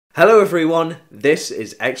Hello everyone, this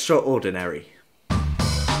is Extra-Ordinary.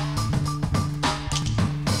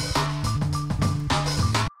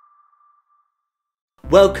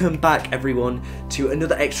 Welcome back everyone to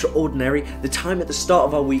another Extraordinary, the time at the start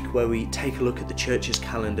of our week where we take a look at the church's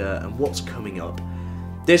calendar and what's coming up.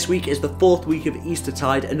 This week is the fourth week of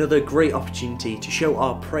Eastertide, another great opportunity to show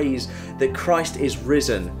our praise that Christ is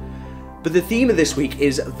risen. But the theme of this week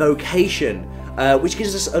is Vocation, which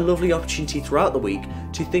gives us a lovely opportunity throughout the week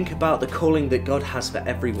to think about the calling that God has for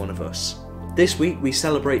every one of us. This week we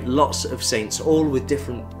celebrate lots of saints, all with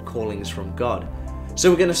different callings from God.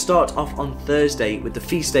 So we're going to start off on Thursday with the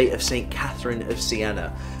feast day of St. Catherine of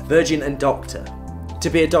Siena, Virgin and Doctor. To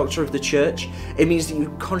be a doctor of the church, it means that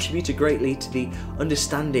you contributed greatly to the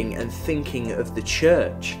understanding and thinking of the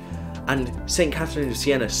church. And St. Catherine of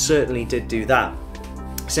Siena certainly did do that.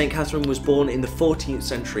 St. Catherine was born in the 14th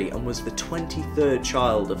century and was the 23rd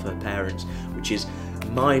child of her parents, which is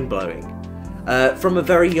mind-blowing. From a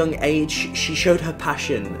very young age, she showed her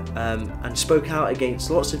passion and spoke out against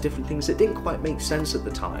lots of different things that didn't quite make sense at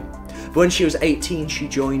the time. But when she was 18, she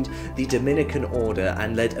joined the Dominican order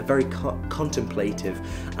and led a very contemplative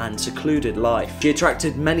and secluded life. She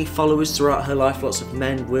attracted many followers throughout her life, lots of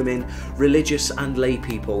men, women, religious and lay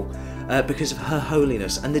people, because of her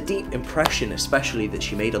holiness and the deep impression especially that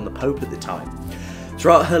she made on the Pope at the time.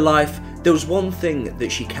 Throughout her life, there was one thing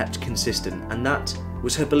that she kept consistent, and that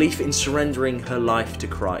was her belief in surrendering her life to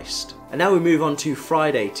Christ. And now we move on to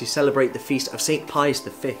Friday to celebrate the feast of St. Pius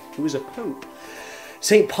V, who was a pope.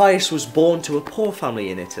 St. Pius was born to a poor family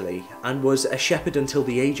in Italy and was a shepherd until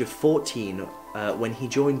the age of 14 when he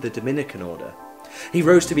joined the Dominican order. He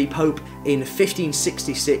rose to be pope in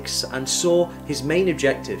 1566 and saw his main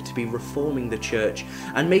objective to be reforming the church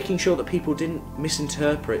and making sure that people didn't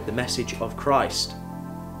misinterpret the message of Christ.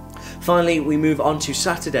 Finally, we move on to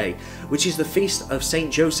Saturday, which is the feast of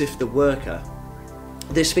St. Joseph the Worker.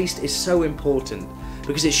 This feast is so important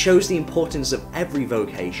because it shows the importance of every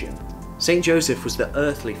vocation. St. Joseph was the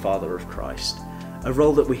earthly father of Christ, a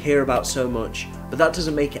role that we hear about so much, but that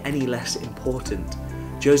doesn't make it any less important.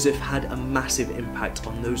 Joseph had a massive impact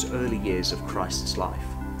on those early years of Christ's life.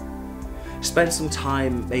 Spend some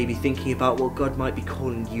time maybe thinking about what God might be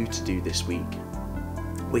calling you to do this week.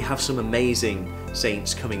 We have some amazing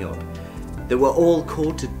saints coming up that were all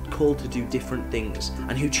called to do different things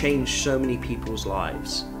and who changed so many people's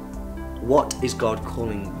lives. What is God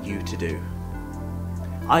calling you to do?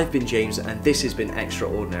 I've been James and this has been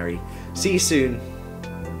Extraordinary. See you soon.